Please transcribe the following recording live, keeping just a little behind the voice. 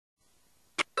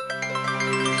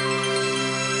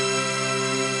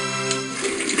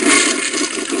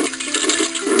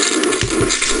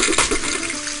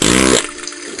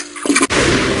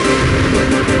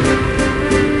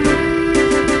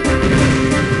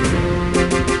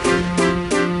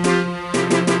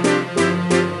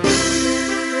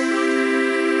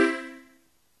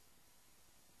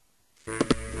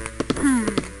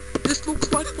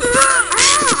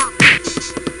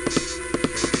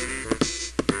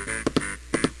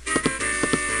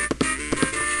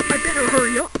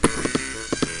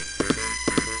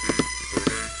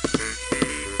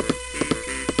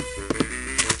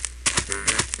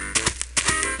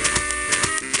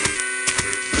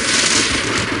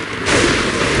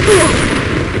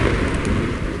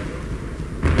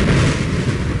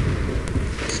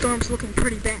Storm's looking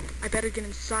pretty bad. I better get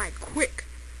inside, quick.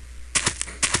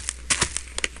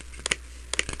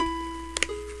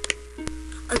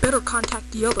 I better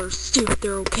contact the others, see if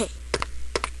they're okay.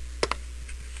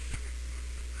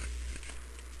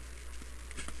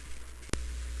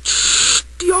 Shh!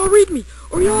 Do y'all read me?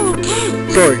 Are y'all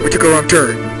okay? Sorry, we took a wrong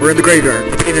turn. We're in the graveyard.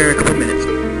 We'll be there in a couple minutes.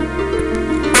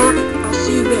 Alright, I'll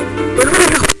see you there. But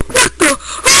what the?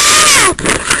 Ah!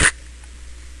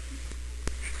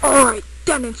 Alright,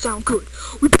 that didn't sound good.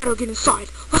 We better get inside.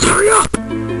 Let's hurry up!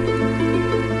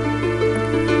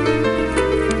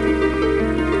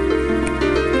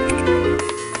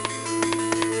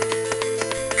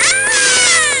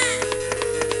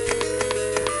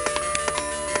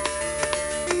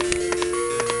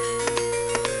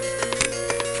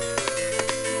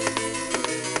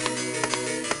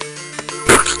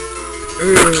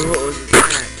 What was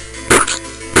that?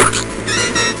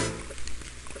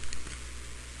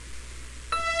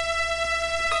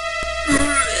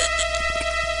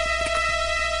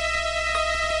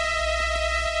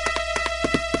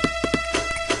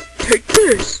 Take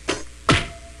this!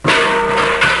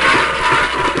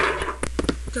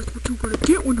 That's what you're gonna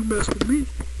get when you mess with me.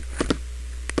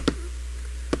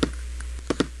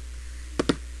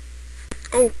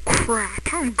 Oh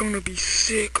crap, I'm gonna be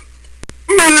sick.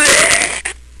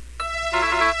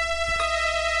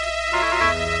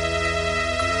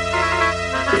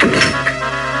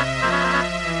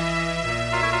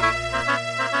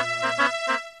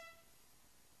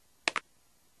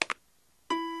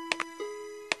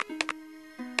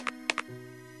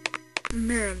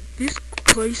 Man, this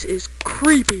place is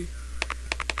creepy.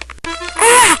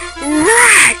 Ah!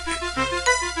 Right!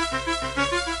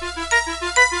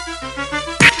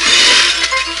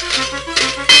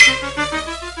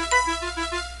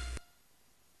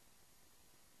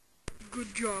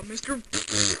 Good job, mister.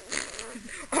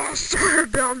 Oh, sorry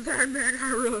about that, man.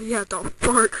 I really had to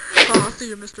fart. Oh, I'll see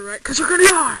you, Mr. Right, 'cause you're gonna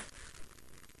die.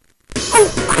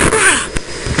 Oh, crap!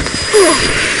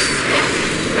 Oh.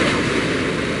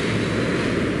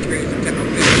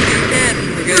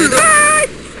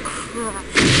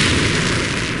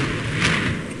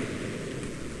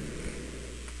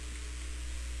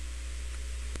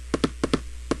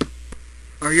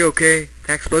 Are you okay?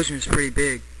 That explosion is pretty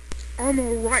big. I'm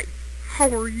alright. How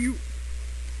are you?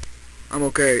 I'm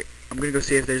okay. I'm gonna go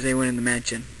see if there's anyone in the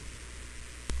mansion.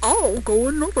 I'll go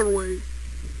another way.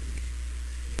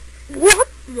 What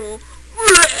the?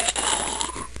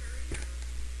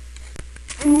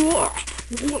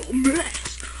 What a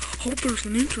mess. Hope there's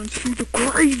an entrance through the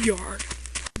graveyard.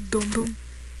 Dum dum.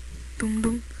 Dum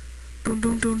dum. Dum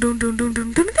dum dum dum dum dum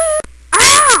dum dum.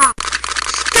 Ah!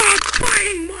 Stop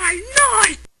biting my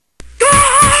nut!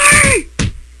 Die!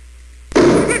 The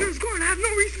venom's gone. I have no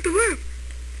reason to live.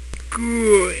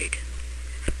 Good.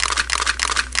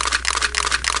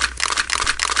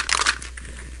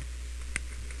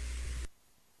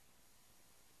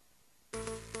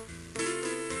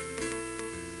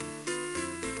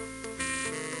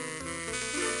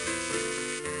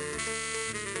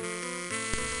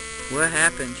 What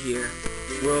happened here?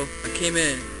 Well, I came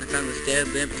in. I found this dead,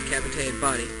 limp, decapitated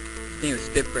body. His name was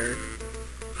Spitberg.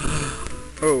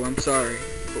 Oh, I'm sorry.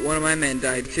 But one of my men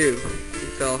died too. He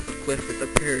fell off a cliff with a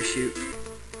parachute.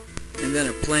 And then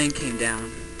a plane came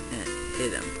down and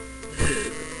hit him.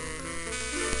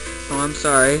 Oh, I'm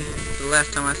sorry. The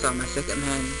last time I saw my second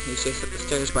man, he was chased up the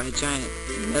stairs by a giant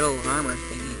metal armor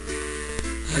thingy.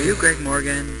 Are you Greg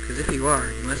Morgan? Because if you are,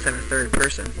 you must have a third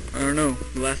person. I don't know.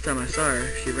 The last time I saw her,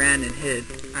 she ran and hid.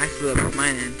 I split up with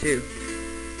my man too.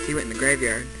 He went in the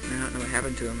graveyard, and I don't know what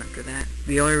happened to him after that.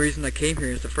 The only reason I came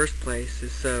here in the first place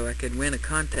is so I could win a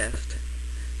contest.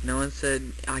 No one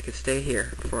said I could stay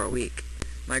here for a week.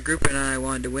 My group and I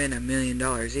wanted to win $1 million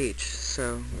each,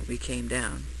 so we came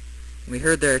down. We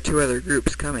heard there are 2 other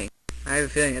groups coming. I have a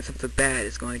feeling that something bad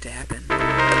is going to happen.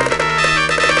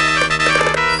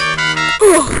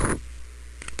 Ugh.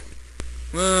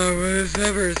 Whoa, will this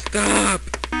ever stop?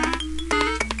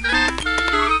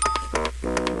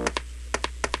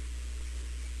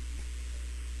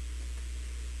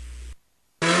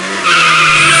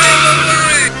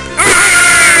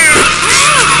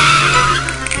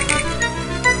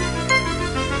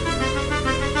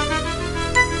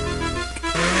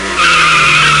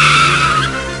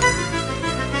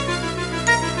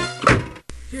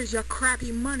 Here's your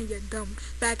crappy money, you dumb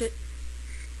faggot.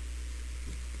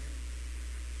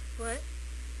 What?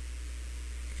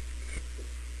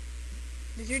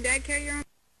 Did your dad carry your own?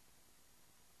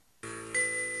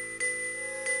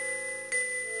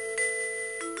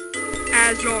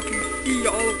 As y'all can see,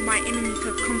 all of my enemies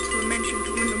have come to the mansion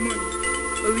to win the money.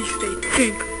 At least they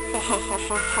think. Ha ha ha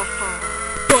ha ha ha.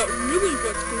 But really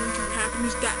what's going to happen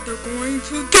is that they're going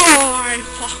to die.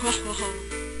 Ha ha ha ha.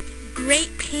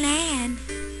 Great plan.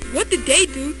 What did they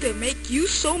do to make you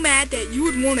so mad that you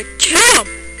would want to kill them?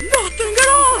 Nothing at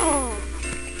all.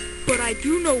 But I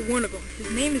do know one of them.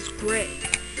 His name is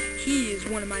Greg. He is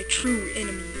one of my true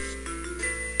enemies.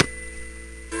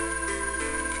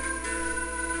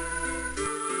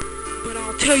 But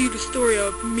I'll tell you the story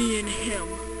of me and him.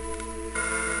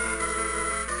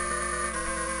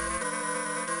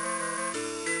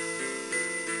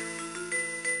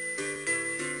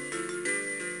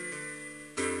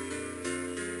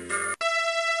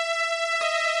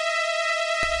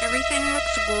 Everything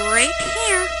looks great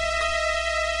here.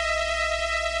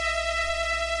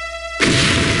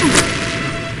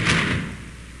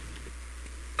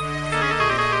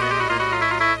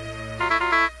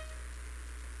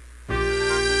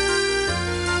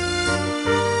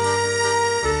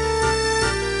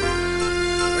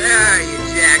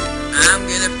 I'm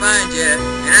gonna find you, and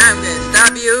I'm gonna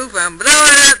stop you from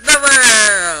blowing up the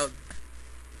world!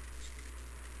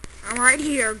 I'm right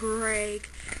here, Greg.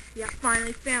 You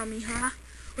finally found me, huh?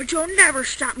 But you'll never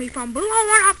stop me from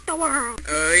blowing up the world!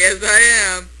 Oh, yes I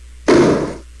am.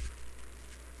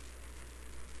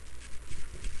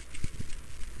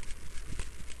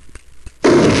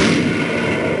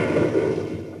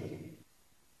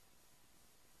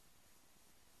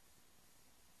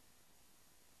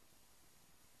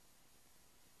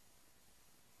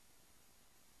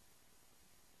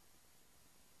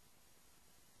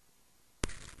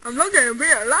 I'm not gonna be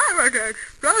alive at an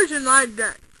explosion like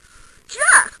that.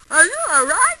 Jack, are you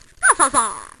alright?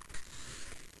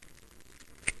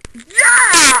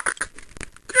 Jack!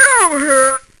 Get over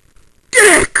here!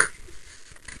 Dick!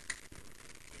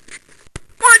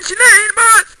 What's your name,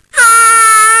 boss?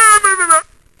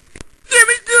 Get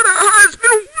me to the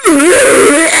hospital!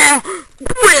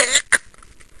 Quick!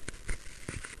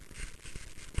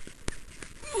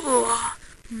 Oh,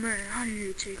 man, I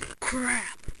need to take a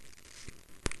crap.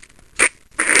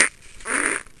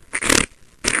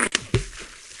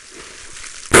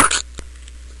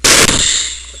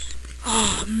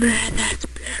 Oh man, that's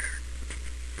better.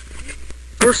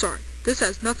 We're sorry. This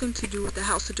has nothing to do with the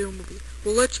House of Doom movie.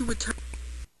 We'll let you return.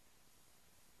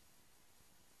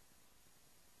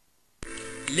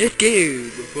 Let's go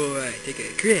before I take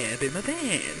a crap in my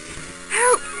pants.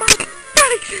 Help! My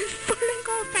bike is falling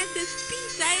off at the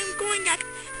speed I am going at.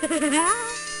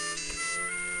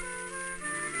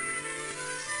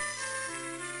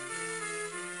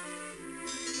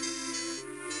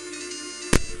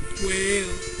 Well,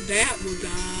 that was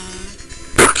odd.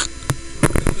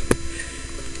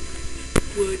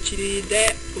 What you did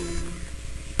that for?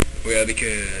 Well,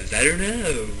 because I don't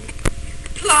know.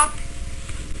 Plop!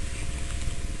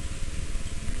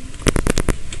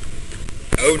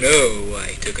 Oh no,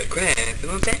 I took a crap in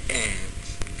my pants.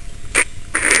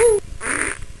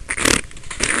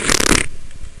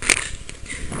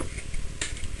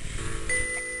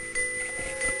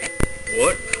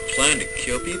 What? Plan to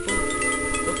kill people?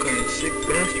 What kind of sick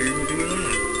bastard would do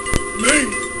that? Me!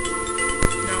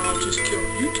 Now I'll just kill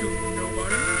you two,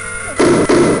 nobody.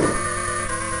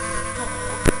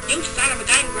 You son of a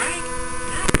dang rat!